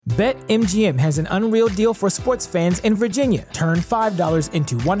BetMGM has an unreal deal for sports fans in Virginia. Turn $5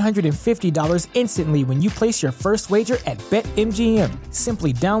 into $150 instantly when you place your first wager at BetMGM.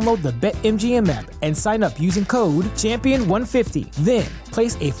 Simply download the BetMGM app and sign up using code Champion150. Then,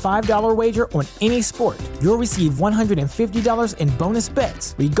 place a $5 wager on any sport. You'll receive $150 in bonus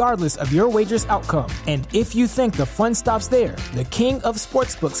bets, regardless of your wager's outcome. And if you think the fun stops there, the King of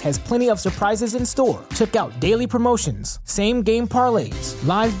Sportsbooks has plenty of surprises in store. Check out daily promotions, same-game parlays,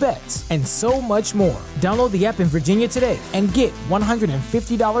 live bets, and so much more. Download the app in Virginia today and get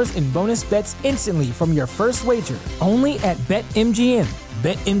 $150 in bonus bets instantly from your first wager. Only at BetMGM.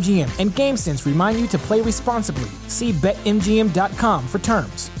 BetMGM and GameSense remind you to play responsibly. See BetMGM.com for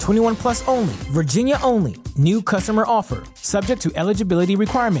terms. 21 plus only. Virginia only. New customer offer. Subject to eligibility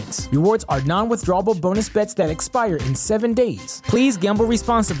requirements. Rewards are non-withdrawable bonus bets that expire in 7 days. Please gamble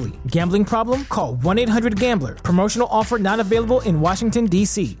responsibly. Gambling problem? Call 1-800-GAMBLER. Promotional offer not available in Washington,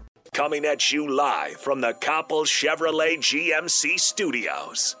 D.C. Coming at you live from the Coppel Chevrolet GMC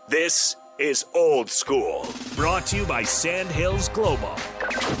studios. This is Old School, brought to you by Sandhills Global.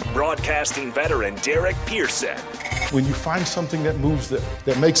 Broadcasting veteran Derek Pearson. When you find something that moves them,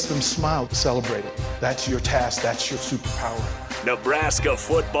 that makes them smile, celebrate it. That's your task. That's your superpower. Nebraska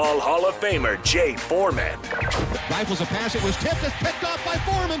Football Hall of Famer Jay Foreman. Rifles a pass. It was tipped. It's picked off by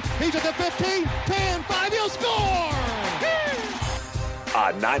Foreman. He's at the 15, 10, 5. He'll score!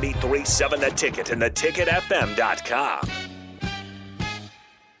 On 93.7 The Ticket and theticketfm.com.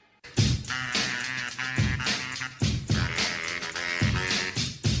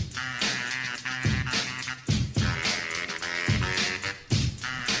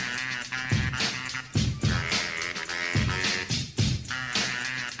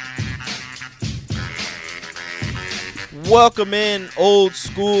 Welcome in, Old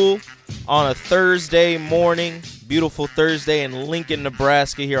School, on a Thursday morning. Beautiful Thursday in Lincoln,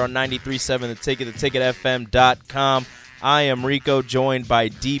 Nebraska, here on 93.7 The Ticket, theticketfm.com. I am Rico, joined by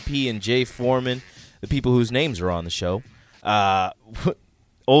DP and Jay Foreman, the people whose names are on the show.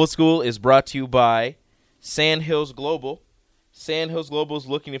 Old School is brought to you by Sandhills Global. Sandhills Global is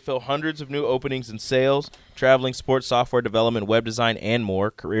looking to fill hundreds of new openings in sales, traveling, sports, software development, web design, and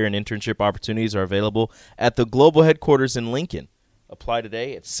more. Career and internship opportunities are available at the global headquarters in Lincoln. Apply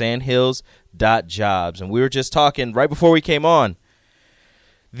today at sandhills.jobs. And we were just talking right before we came on.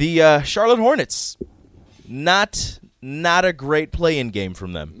 The Charlotte Hornets, not a great play-in game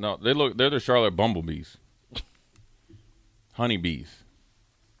from them. No, they're the Charlotte Bumblebees. Honeybees.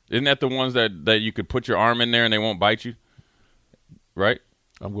 Isn't that the ones that you could put your arm in there and they won't bite you? Right?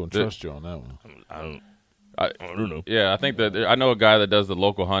 I'm going to trust you on that one. I don't know. Yeah, I think that I know a guy that does the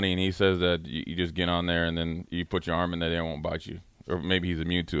local honey, and he says that you just get on there and then you put your arm in there, they won't bite you. Or maybe he's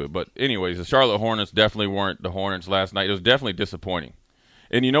immune to it. But anyways, the Charlotte Hornets definitely weren't the Hornets last night. It was definitely disappointing.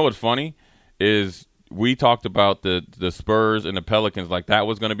 And you know what's funny is we talked about the Spurs and the Pelicans like that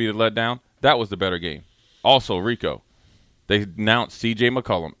was going to be the letdown. That was the better game. Also, Rico, they announced C.J.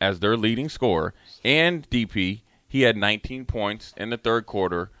 McCollum as their leading scorer, and DP, he had 19 points in the third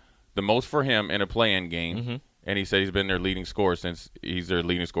quarter, the most for him in a play-in game. Mm-hmm. And he said he's been their leading scorer since he's their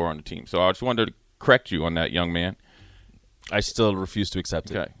leading scorer on the team. So I just wanted to correct you on that, young man. I still refuse to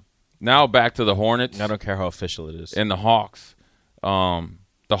accept it. Okay. Now back to the Hornets. I don't care how official it is. And the Hawks.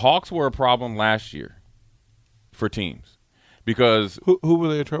 The Hawks were a problem last year for teams because who were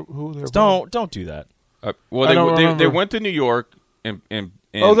they? Who were they? Don't do that. They went to New York and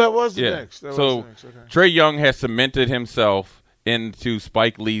that was the next. Okay. Trae Young has cemented himself into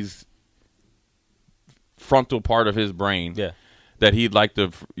Spike Lee's frontal part of his brain. Yeah. That he'd like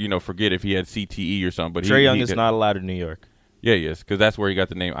to, forget if he had CTE or something. But Trae Young is not allowed in New York. Yeah, he is, because that's where he got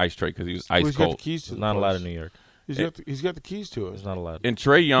the name Ice Trae, because he was ice cold. Got the keys to not allowed in New York. He's got the keys to it. He's not allowed. And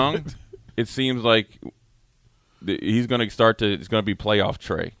Trae Young, it seems like he's going to it's going to be playoff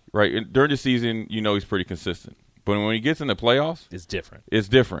Trae, right? And during the season, he's pretty consistent. But when he gets in the playoffs, it's different.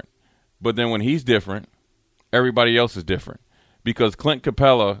 But then when he's different, everybody else is different. Because Clint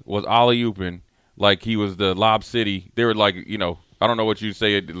Capella was alley-ooping like he was the Lob City. They were like, I don't know what you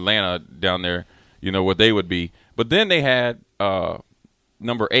say at Atlanta down there, what they would be. But then they had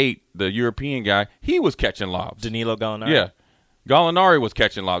number 8, the European guy. He was catching lobs. Danilo Gallinari. Yeah. Gallinari was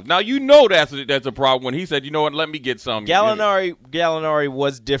catching lobs. Now, that's a problem when he said, you know what, let me get some. Gallinari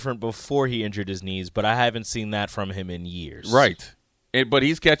was different before he injured his knees, but I haven't seen that from him in years. Right. But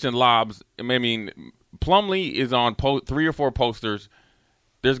he's catching lobs. I mean, Plumlee is on 3 or 4 posters.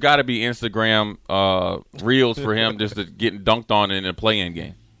 There's got to be Instagram reels for him just to get dunked on in a play-in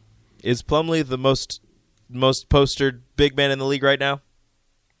game. Is Plumlee the most postered big man in the league right now?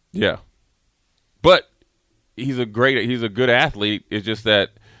 Yeah. But he's a good athlete. It's just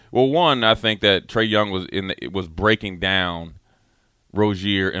that Well, one, I think that Trae Young was breaking down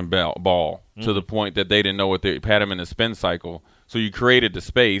Rozier and Ball to the point that they didn't know what they had him in a spin cycle. So you created the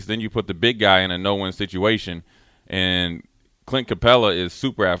space, then you put the big guy in a no-win situation, and Clint Capella is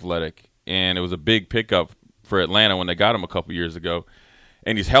super athletic, and it was a big pickup for Atlanta when they got him a couple years ago,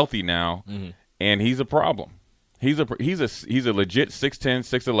 and he's healthy now, and he's a problem. He's a legit 6'10",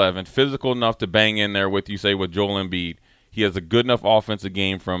 6'11", physical enough to bang in there with Joel Embiid. He has a good enough offensive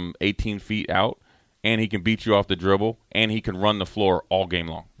game from 18 feet out, and he can beat you off the dribble, and he can run the floor all game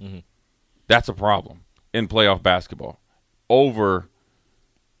long. That's a problem in playoff basketball over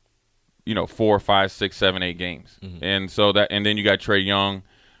 4, 5, 6, 7, 8 games. And then you got Trae Young.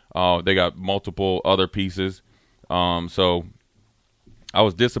 They got multiple other pieces. So I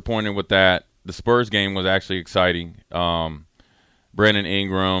was disappointed with that. The Spurs game was actually exciting. Brandon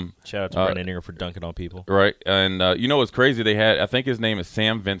Ingram. Shout out to Brandon Ingram for dunking on people. Right. And what's crazy? They had, I think his name is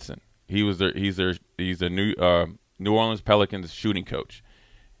Sam Vincent. He's a New Orleans Pelicans shooting coach.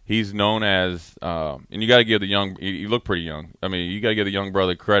 He's known as, and you got to give you look pretty young. I mean, you got to give the young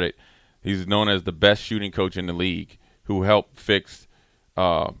brother credit. He's known as the best shooting coach in the league who helped fix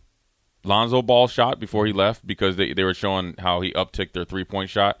Lonzo Ball's shot before he left because they were showing how he upticked their three-point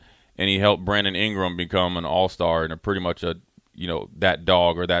shot, and he helped Brandon Ingram become an all-star and pretty much that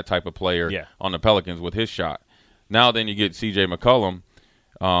dog or that type of player on the Pelicans with his shot. Now then you get C.J. McCollum,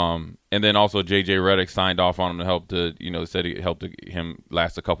 and then also J.J. Redick signed off on him to help said it helped him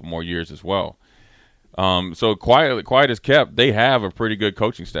last a couple more years as well. So quiet as kept, they have a pretty good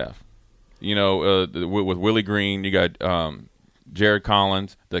coaching staff. With Willie Green, you got Jared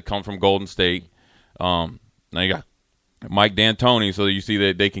Collins that come from Golden State. Now you got Mike D'Antoni, so that you see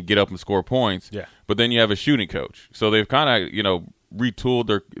that they can get up and score points. Yeah. But then you have a shooting coach. So they've kind of,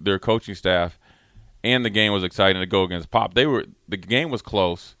 retooled their coaching staff, and the game was exciting to go against Pop. The game was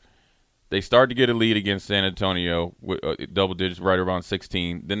close. They started to get a lead against San Antonio with double digits right around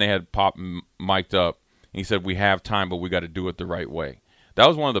 16. Then they had Pop mic'd up, and he said, "We have time, but we got to do it the right way." That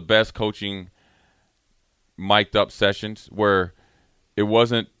was one of the best coaching mic'd up sessions where it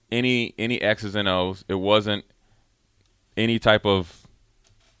wasn't any X's and O's. It wasn't any type of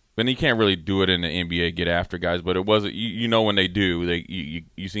 – and you can't really do it in the NBA, get after guys, but it wasn't – when they do.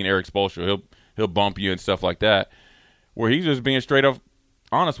 You seen Eric Spoelstra. He'll bump you and stuff like that, where he's just being straight up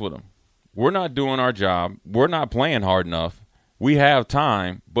honest with them. We're not doing our job. We're not playing hard enough. We have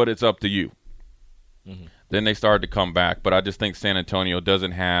time, but it's up to you. Then they started to come back, but I just think San Antonio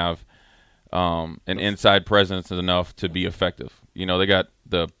doesn't have an inside presence enough to be effective. They got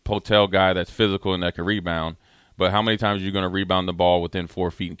the Potel guy that's physical and that can rebound, but how many times are you going to rebound the ball within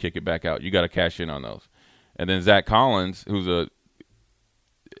 4 feet and kick it back out? You got to cash in on those. And then Zach Collins,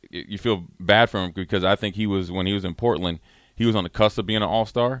 you feel bad for him because I think when he was in Portland, he was on the cusp of being an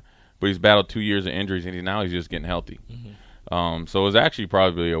all-star, but he's battled 2 years of injuries, and now he's just getting healthy. So it was actually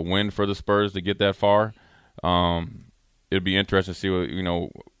probably a win for the Spurs to get that far. It'd be interesting to see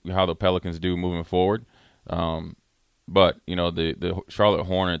how the Pelicans do moving forward. But the Charlotte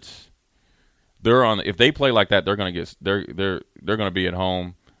Hornets, if they play like that, they're gonna be at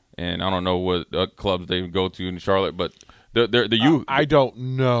home, and I don't know what clubs they go to in Charlotte, but I don't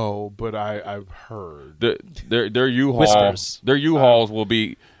know, but I've heard their U-Hauls. Their U-Hauls will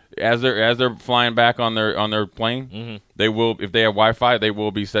be as they're flying back on their plane. They will, if they have Wi-Fi, they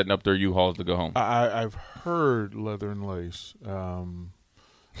will be setting up their U-Hauls to go home. I've heard Leather and Lace,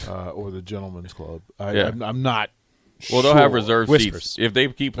 or the Gentleman's Club. I'm not. Well, they'll have reserved seats. If they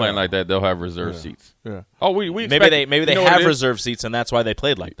keep playing like that, they'll have reserved seats. Yeah. Oh, we expect, maybe they have reserved seats, and that's why they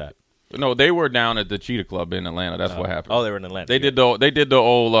played like that. No, they were down at the Cheetah Club in Atlanta. That's what happened. Oh, they were in Atlanta. They did the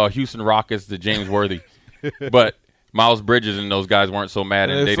old Houston Rockets, the James Worthy, but Miles Bridges and those guys weren't so mad.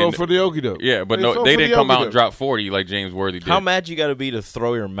 And they fell for the okie doke. Yeah, but they didn't come out and drop 40 like James Worthy did. How mad you got to be to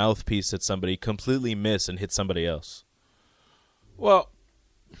throw your mouthpiece at somebody, completely miss, and hit somebody else? Well,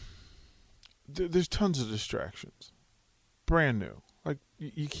 there's tons of distractions. Brand new, like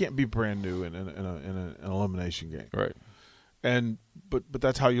you can't be brand new in an elimination game, right? And but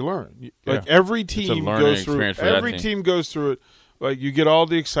that's how you learn. Like every team goes through. Every team goes through it. Like you get all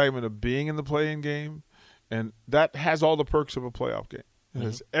the excitement of being in the play-in game, and that has all the perks of a playoff game. It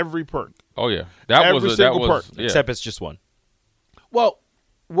has every perk. Oh yeah, that was perk. Yeah. Except it's just one. Well,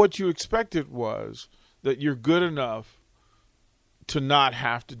 what you expected was that you're good enough to not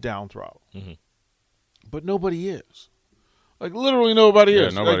have to down throttle, but nobody is. Like literally nobody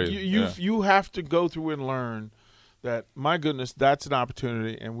is. Nobody. Like, you have to go through and learn that. My goodness, that's an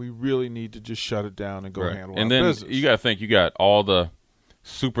opportunity, and we really need to just shut it down and go handle our business. And then you got to think you got all the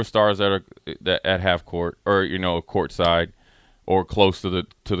superstars that at half court or court side, or close to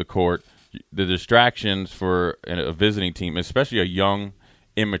the court. The distractions for a visiting team, especially a young,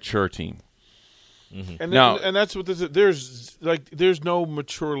 immature team. Mm-hmm. And that's what this is. There's no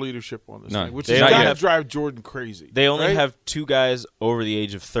mature leadership on this thing, which is got to drive Jordan crazy. They only have two guys over the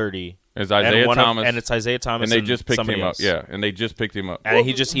age of 30. It's Isaiah Thomas, and it's Isaiah Thomas, and they just picked him else. up. Yeah, and they just picked him up. And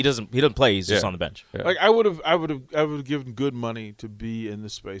he doesn't play. He's just on the bench. Yeah. Like I would have given good money to be in the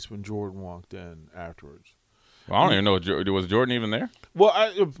space when Jordan walked in afterwards. Well, I don't even know. Was Jordan even there? Well,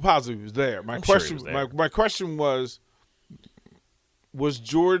 positively he was there. My question was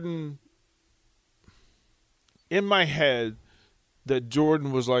Jordan in my head that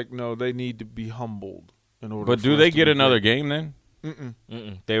Jordan was like, no, they need to be humbled in order. But do they get another game then? Mm-mm.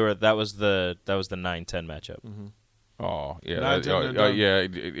 That was the 9-10 matchup. Mm-hmm. Oh yeah, yeah.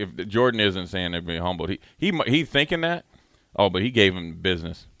 If Jordan isn't saying they're being humbled, he thinking that. Oh, but he gave him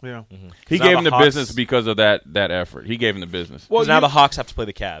business. Yeah, mm-hmm. He gave him the business because of that effort. He gave him the business. Well, now the Hawks have to play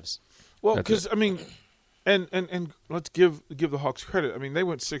the Cavs. Well, because I mean, and let's give the Hawks credit. I mean, they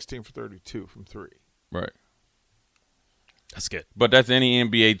went 16 for 32 from 3. Right. That's good. But that's any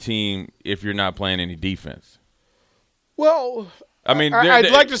NBA team if you're not playing any defense. Well, I mean,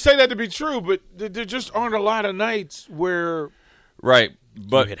 I'd like to say that to be true, but there just aren't a lot of nights where. Right,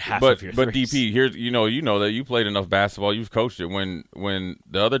 but threes. DP, here's you know that you played enough basketball, you've coached it. When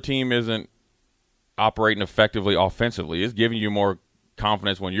the other team isn't operating effectively offensively, it's giving you more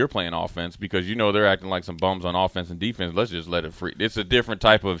confidence when you're playing offense because you know they're acting like some bums on offense and defense. Let's just let it free. It's a different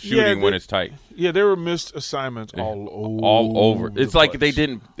type of shooting when it's tight. Yeah, there were missed assignments all over. It's like they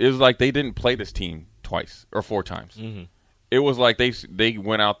didn't. It was like they didn't play this team twice or 4 times. Mm-hmm. It was like they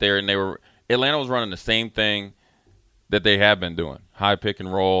went out there and Atlanta was running the same thing that they have been doing. High pick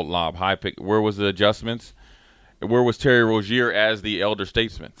and roll, lob, high pick. Where was the adjustments? Where was Terry Rozier as the elder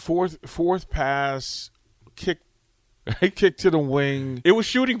statesman? Fourth pass, kick to the wing. It was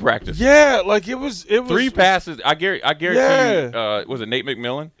shooting practice. Yeah, like it was 3 passes. I guarantee you, was it Nate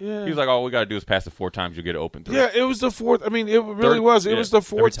McMillan? Yeah. He was like, all we got to do is pass it 4 times, you'll get an open 3. Yeah, it was the fourth. I mean, it really was. It was the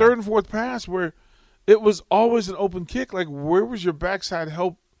third and fourth pass where it was always an open kick. Like, where was your backside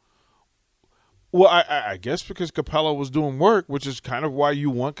help? Well, I guess because Capella was doing work, which is kind of why you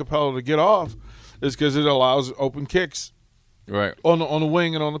want Capella to get off, is because it allows open kicks right on the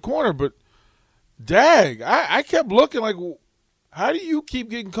wing and on the corner. But, dang, I kept looking like, how do you keep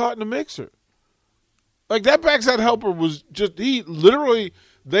getting caught in the mixer? Like, that backside helper was just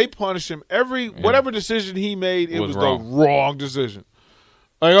 – they punished him. Whatever decision he made, it was the wrong decision.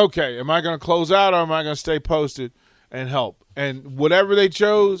 Like, okay, am I going to close out or am I going to stay posted and help? And whatever they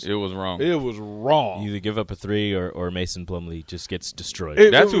chose, it was wrong. It was wrong. You either give up a 3 or Mason Plumlee just gets destroyed.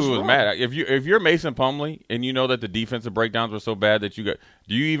 That's who was mad. If you're Mason Plumlee and you know that the defensive breakdowns were so bad that do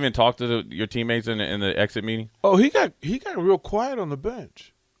you even talk to your teammates in the exit meeting? Oh, he got real quiet on the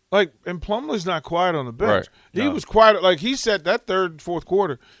bench. Like, and Plumlee's not quiet on the bench. Right. He was quiet. Like, he said that third, fourth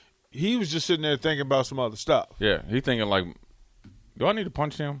quarter, he was just sitting there thinking about some other stuff. Yeah, he thinking like, do I need to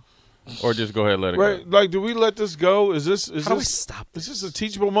punch him? Or just go ahead and let it go. Like, do we let this go? Is this How do we stop this? Is this a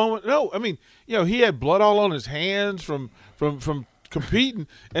teachable moment? No. I mean, he had blood all on his hands from competing,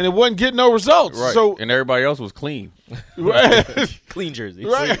 and it wasn't getting no results. Right. So, and everybody else was clean. Clean jerseys.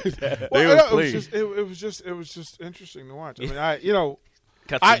 Right. It was just interesting to watch. I mean,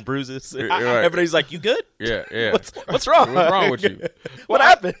 cuts and bruises. Everybody's like, "You good? Yeah. What's wrong? What's wrong with you? What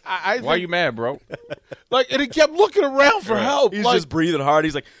happened? Why are you mad, bro?" And he kept looking around for help. He's just breathing hard.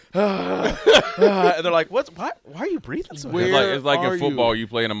 He's like, and they're like, "Why are you breathing so hard?" It's like in football, you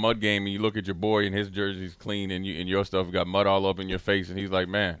play in a mud game and you look at your boy and his jersey's clean and your stuff got mud all up in your face and he's like,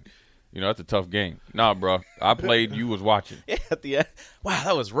 "Man, that's a tough game." Nah, bro. I played. You was watching. Yeah, at the end. Wow,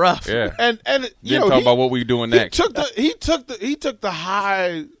 that was rough. Yeah. And talk about what we doing next. He took the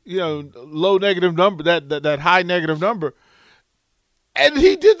high, low negative number, that high negative number, and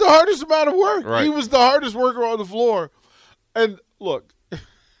he did the hardest amount of work. Right. He was the hardest worker on the floor. And look,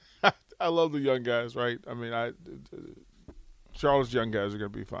 I love the young guys, right? I mean, Charlotte's young guys are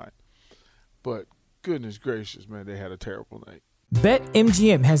going to be fine, but goodness gracious, man, they had a terrible night.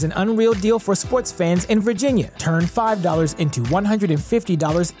 BetMGM has an unreal deal for sports fans in Virginia. Turn $5 into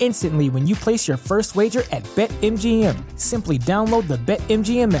 $150 instantly when you place your first wager at BetMGM. Simply download the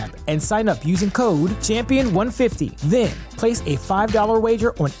BetMGM app and sign up using code Champion150. Then, place a $5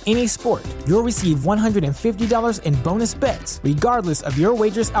 wager on any sport. You'll receive $150 in bonus bets, regardless of your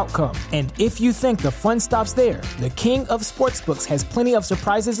wager's outcome. And if you think the fun stops there, the king of sportsbooks has plenty of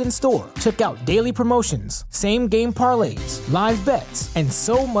surprises in store. Check out daily promotions, same-game parlays, live bets, and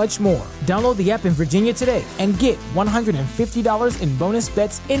so much more. Download the app in Virginia today and get $150 in bonus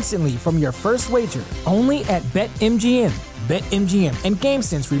bets instantly from your first wager. Only at BetMGM. BetMGM and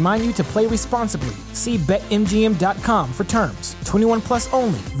GameSense remind you to play responsibly. See BetMGM.com for terms. 21 plus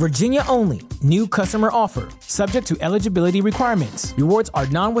only. Virginia only. New customer offer. Subject to eligibility requirements. Rewards are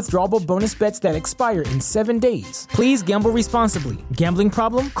non-withdrawable bonus bets that expire in 7 days. Please gamble responsibly. Gambling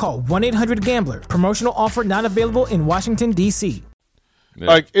problem? Call 1-800-GAMBLER. Promotional offer not available in Washington, D.C. Yeah.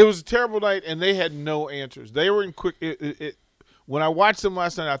 Like, it was a terrible night, and they had no answers. They were in quick. When I watched them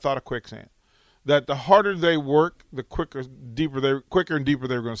last night, I thought of quicksand. That the harder they work, the quicker and deeper they're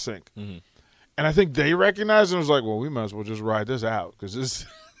going to sink. Mm-hmm. And I think they recognized it and was like, well, we might as well just ride this out because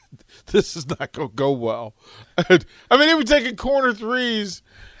this is not going to go well. I mean, they were taking corner threes.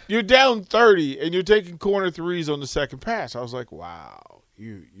 You're down 30, and you're taking corner threes on the second pass. I was like, wow,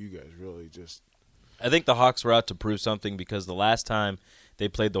 you guys really just. I think the Hawks were out to prove something because the last time they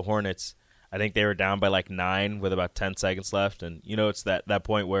played the Hornets, I think they were down by like 9 with about 10 seconds left. And, it's that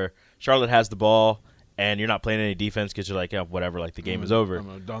point where Charlotte has the ball and you're not playing any defense because you're like, yeah, whatever, like the game is over. I'm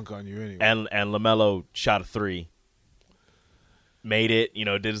going to dunk on you anyway. And LaMelo shot a 3, made it,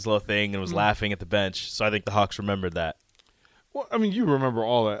 did his little thing and was laughing at the bench. So I think the Hawks remembered that. Well, I mean, you remember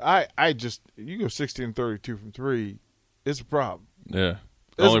all that. You go 16-32 from 3, it's a problem. Yeah.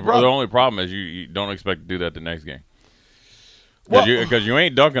 The only problem is you don't expect to do that the next game. Because you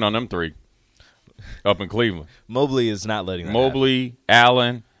ain't dunking on them 3 up in Cleveland. Mobley is not letting that Mobley,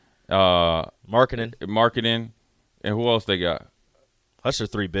 Allen, Markkanen, and who else they got? That's their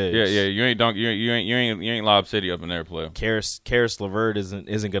 3 bigs. Yeah. You ain't dunk. You ain't Lob City up in there, player. Karis LeVert isn't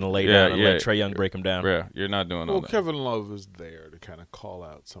going to lay down and let Trae Young break him down. Yeah, you're not doing all that. Kevin Love is there to kind of call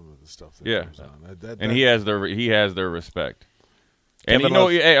out some of the stuff that goes on. And he has their respect. And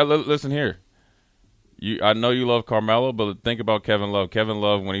hey, listen here. I know you love Carmelo, but think about Kevin Love. Kevin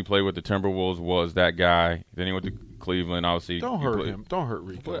Love, when he played with the Timberwolves, was that guy. Then he went to Cleveland. Obviously, don't hurt him. Don't hurt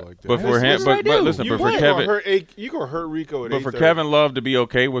Rico like that. But for him, but listen, but for Kevin, you gonna hurt Rico. But for Kevin Love to be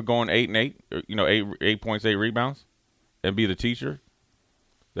okay with going 8 and 8, 8 points, 8 rebounds, and be the teacher,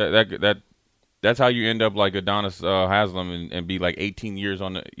 that's how you end up like Adonis Haslam and be like 18 years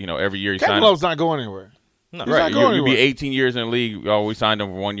on the every year. Kevin Love's not going anywhere. No, right? You'll be 18 years in the league. Oh, we signed him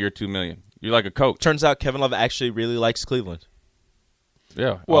for 1 year, $2 million. You're like a coach. Turns out Kevin Love actually really likes Cleveland.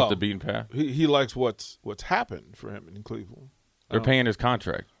 Yeah, off the beaten path. He likes what's happened for him in Cleveland. They're paying his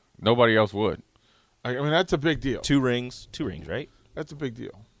contract. Nobody else would. I mean, that's a big deal. 2 rings, right? That's a big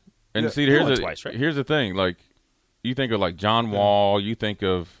deal. And see, here's the thing. Like, you think of like John Wall. You think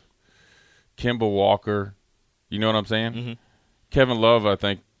of Kemba Walker. You know what I'm saying? Mm-hmm. Kevin Love, I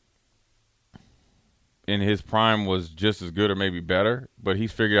think, in his prime was just as good or maybe better, but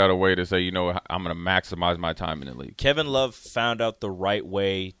he's figured out a way to say, I'm going to maximize my time in the league. Kevin Love found out the right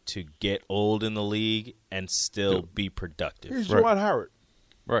way to get old in the league and still be productive. He's Juwan Howard.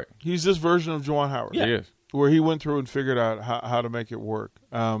 Right. He's this version of Juwan Howard. Yeah. He is. Where he went through and figured out how to make it work.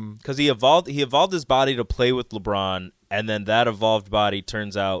 Because he evolved his body to play with LeBron, and then that evolved body,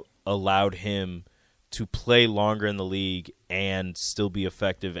 turns out, allowed him to play longer in the league and still be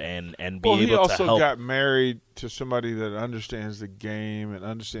effective and be able to help. He also got married to somebody that understands the game and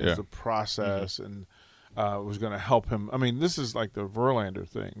understands the process and was going to help him. I mean, this is like the Verlander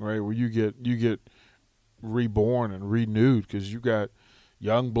thing, right, where you get reborn and renewed because you got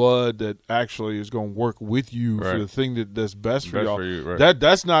young blood that actually is going to work with you for the thing that's best for y'all. Right.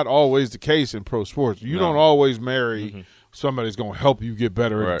 That's not always the case in pro sports. You don't always marry somebody's going to help you get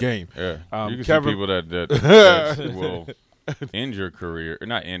better at the game. Yeah. You can see people that will end your career, or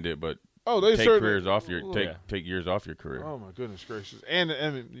not end it, but take careers off your take years off your career. Oh my goodness gracious! And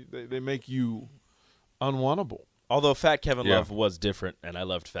they make you unwantable. Although Fat Kevin Love was different, and I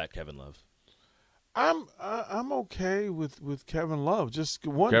loved Fat Kevin Love. I'm okay with Kevin Love. Just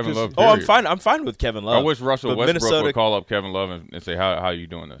one. Kevin Love. I'm fine. I'm fine with Kevin Love. I wish Russell Westbrook would call up Kevin Love and say, "How are you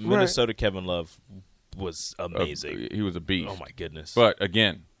doing this?" Minnesota Kevin Love was amazing. He was a beast. Oh my goodness! But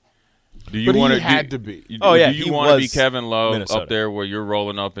again, do you want to be? Do you want to be Kevin Love Minnesota. Up there where you're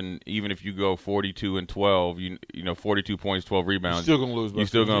rolling up, and even if you go 42 and 12, 42 points, 12 rebounds, you're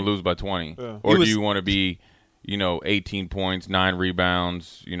still going to lose by 20. Yeah. Or do you want to be, 18 points, 9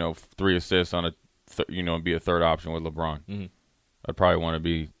 rebounds, 3 assists on and be a third option with LeBron? Mm-hmm. I'd probably want to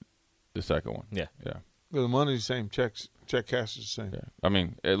be the second one. Yeah. The money's the same. Check cash is the same. Yeah. I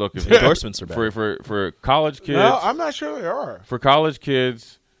mean, look, if endorsements are better. For college kids. No, I'm not sure they are. For college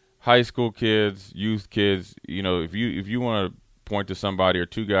kids, high school kids, youth kids, if you want to point to somebody or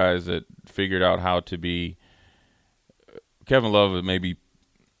 2 guys that figured out how to be, Kevin Love is maybe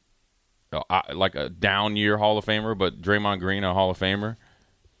like a down year Hall of Famer, but Draymond Green a Hall of Famer.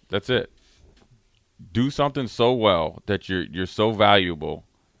 That's it. Do something so well that you're so valuable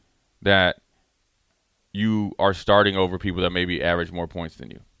that you are starting over people that maybe average more points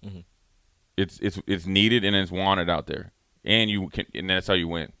than you. Mm-hmm. It's needed and it's wanted out there, and that's how you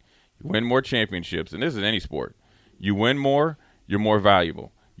win. You win more championships, and this is any sport. You win more, you're more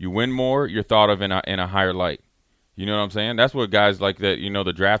valuable. You win more, you're thought of in a higher light. You know what I'm saying? That's what guys like that.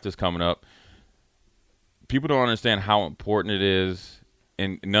 The draft is coming up. People don't understand how important it is,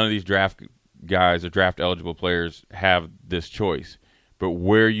 and none of these draft guys or draft eligible players have this choice. But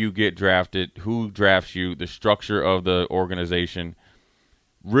where you get drafted, who drafts you, the structure of the organization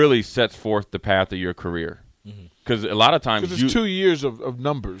really sets forth the path of your career. Because a lot of times it's 2 years of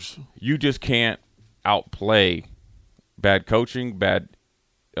numbers. You just can't outplay bad coaching, bad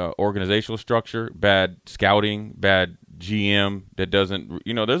organizational structure, bad scouting, bad GM that doesn't.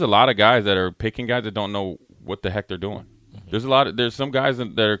 There's a lot of guys that are picking guys that don't know what the heck they're doing. There's some guys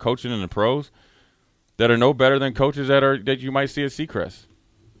that are coaching in the pros that are no better than coaches that you might see at Seacrest.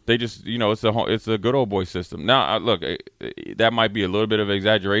 They just, it's a good old boy system. Now, look, that might be a little bit of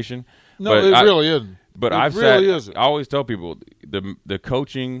exaggeration. No, it really isn't. But I always tell people the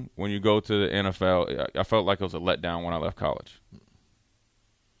coaching when you go to the NFL, I felt like it was a letdown when I left college.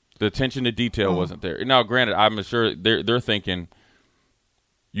 The attention to detail wasn't there. Now, granted, I'm sure they're thinking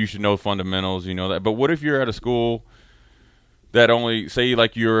you should know fundamentals, that. But what if you're at a school that only say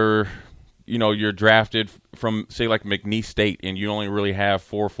like you're drafted from, say, like McNeese State, and you only really have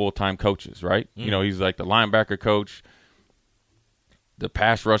 4 full-time coaches, right? He's like the linebacker coach, the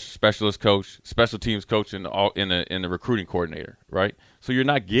pass rush specialist coach, special teams coach, and the recruiting coordinator, right? So you're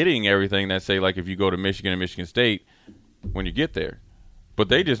not getting everything that, say, like if you go to Michigan and Michigan State when you get there. But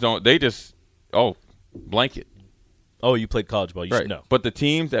they just don't – blanket. Oh, you played college ball. You should know. But the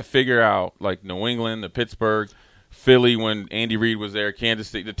teams that figure out, like New England, the Pittsburgh – Philly when Andy Reid was there, Kansas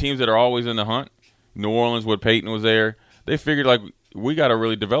City, the teams that are always in the hunt, New Orleans when Peyton was there, they figured like we got to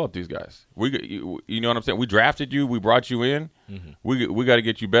really develop these guys. You know what I'm saying? We drafted you, we brought you in. Mm-hmm. We got to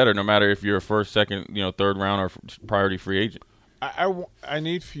get you better, no matter if you're a first, second, third round or priority free agent. I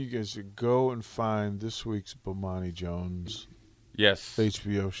need for you guys to go and find this week's Bomani Jones. Yes.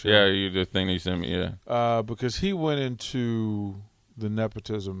 HBO show. Yeah, the thing that you sent me. Yeah. Because he went into the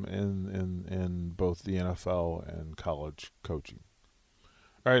nepotism in both the NFL and college coaching.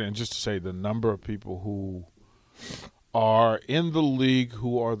 All right, and just to say the number of people who are in the league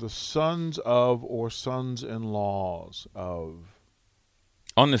who are the sons of or sons-in-laws of.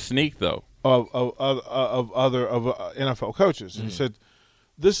 On the sneak, though. Of other NFL coaches. And he said,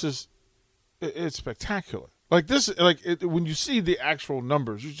 it's spectacular. Like this, when you see the actual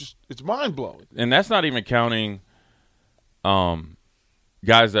numbers, it's mind blowing. And that's not even counting,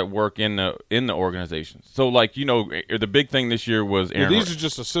 guys that work in the organization. So, the big thing this year was Aaron. These are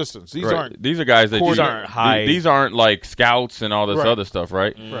just assistants. These aren't. These are guys that aren't high. These aren't like scouts and all this other stuff,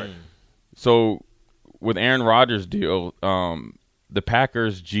 right? Right. So, with Aaron Rodgers' deal, the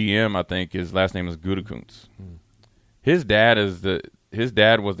Packers GM, I think his last name is Gutekunst. His dad was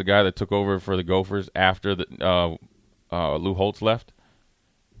the guy that took over for the Gophers after Lou Holtz left,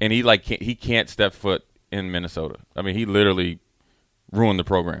 and he can't step foot in Minnesota. I mean, he literally ruined the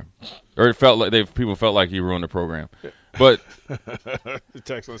program, or it felt like people felt like he ruined the program. But the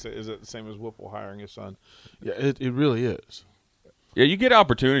text will say, "Is it the same as Whipple hiring his son?" Yeah, it really is. Yeah, you get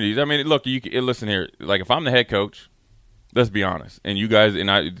opportunities. I mean, look, listen here. Like, if I'm the head coach, let's be honest, and you guys and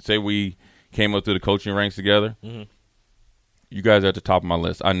I say we came up through the coaching ranks together. Mm-hmm. You guys are at the top of my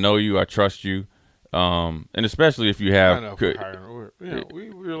list. I know you. I trust you, and especially if you have. I know we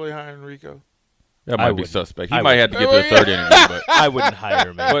really hiring Rico. That might be suspect. He might have to get to the third interview, but I wouldn't hire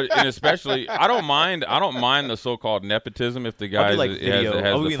him. But especially, I don't mind the so-called nepotism if the guy has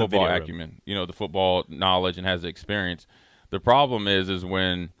the football acumen, the football knowledge and has the experience. The problem is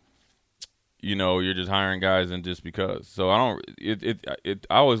when you're just hiring guys and just because. So I don't.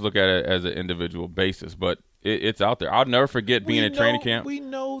 I always look at it as an individual basis, but it's out there. I'll never forget being at training camp. We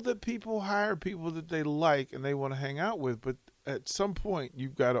know that people hire people that they like and they want to hang out with, but at some point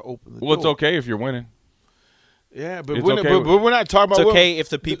you've got to open the door. Well, it's okay if you're winning. Yeah, but we're not talking about. It's okay if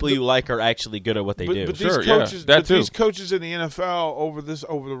the people you like are actually good at what they do. But these coaches in the NFL over the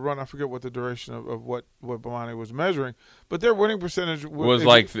run, I forget what the duration of what Bomani was measuring, but their winning percentage was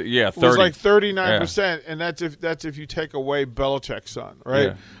like 30. Was like 39%, and that's if you take away Belichick's son,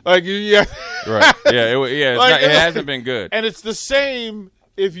 right? Yeah. Right. Yeah. It hasn't been good, and it's the same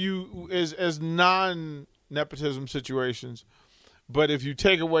if you as non-nepotism situations. But if you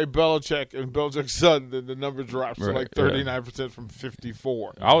take away Belichick and Belichick's son, then the number drops to like 39% from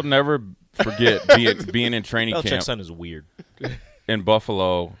 54. I'll never forget being in training camp. Belichick's son is weird. In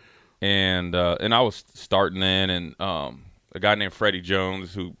Buffalo, and I was starting then, and a guy named Freddie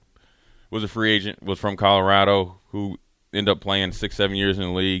Jones, who was a free agent, was from Colorado, who ended up playing 6-7 years in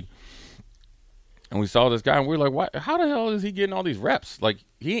the league. And we saw this guy, and we were like, "What? How the hell is he getting all these reps? Like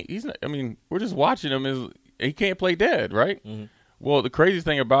he's not, I mean, we're just watching him. He can't play dead, right?" Mm-hmm. Well, the craziest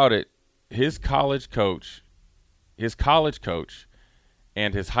thing about it, his college coach,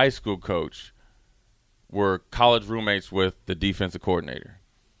 and his high school coach were college roommates with the defensive coordinator.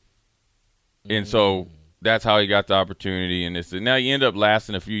 Mm-hmm. And so that's how he got the opportunity. And now he ended up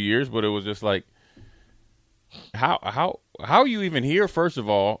lasting a few years, but it was just like, how are you even here, first of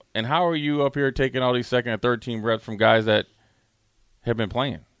all, and how are you up here taking all these second and third team reps from guys that have been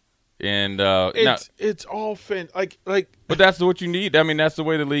playing? And it's all like. But that's what you need. I mean, that's the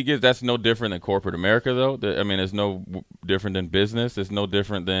way the league is. That's no different than corporate America, though. I mean, it's no different than business. It's no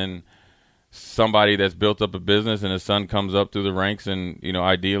different than somebody that's built up a business and his son comes up through the ranks, and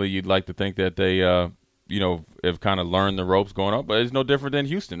ideally you'd like to think that they have kind of learned the ropes going up. But it's no different than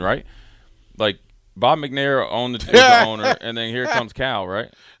Houston, right? Like Bob McNair is the owner, and then here comes Cal, right?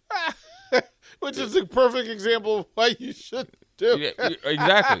 Which is a perfect example of why you shouldn't do. Yeah,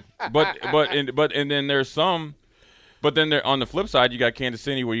 exactly. But then there's some. But then on the flip side, you got Kansas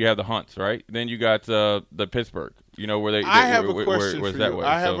City where you have the Hunts, right? Then you got the Pittsburgh, where they. I have a question for you.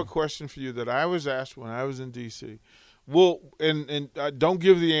 I have a question for you that I was asked when I was in D.C. Well, and don't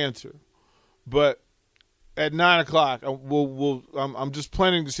give the answer, but at 9:00, I'm just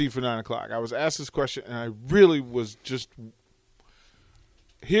planning to see for 9:00. I was asked this question, and I really was just.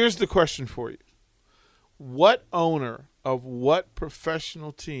 Here's the question for you: what owner of what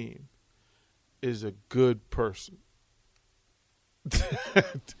professional team is a good person?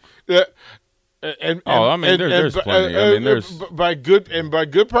 There's plenty. There's by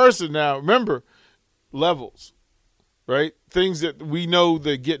good person. Now, remember, levels, right? Things that we know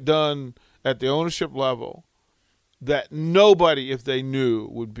that get done at the ownership level that nobody, if they knew,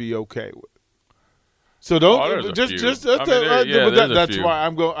 would be okay with. So don't that's why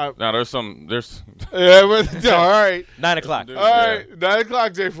I'm going. Now there's some. Yeah, but, all right. 9:00. All right,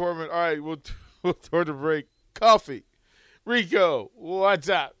 9:00, Jay Foreman. All right, we'll turn the break. Coffee. Rico, what's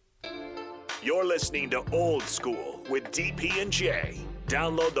up? You're listening to Old School with DP and J.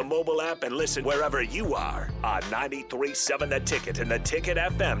 Download the mobile app and listen wherever you are on 93.7 The Ticket and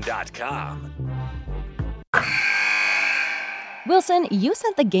theticketfm.com. Wilson, you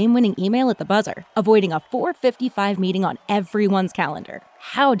sent the game-winning email at the buzzer, avoiding a 4:55 meeting on everyone's calendar.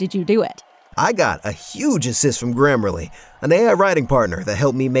 How did you do it? I got a huge assist from Grammarly, an AI writing partner that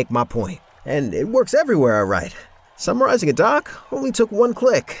helped me make my point. And it works everywhere I write. Summarizing a doc only took one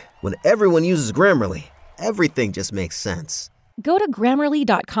click. When everyone uses Grammarly, everything just makes sense. Go to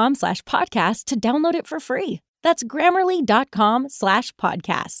Grammarly.com/podcast to download it for free. That's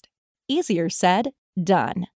Grammarly.com/podcast. Easier said, done.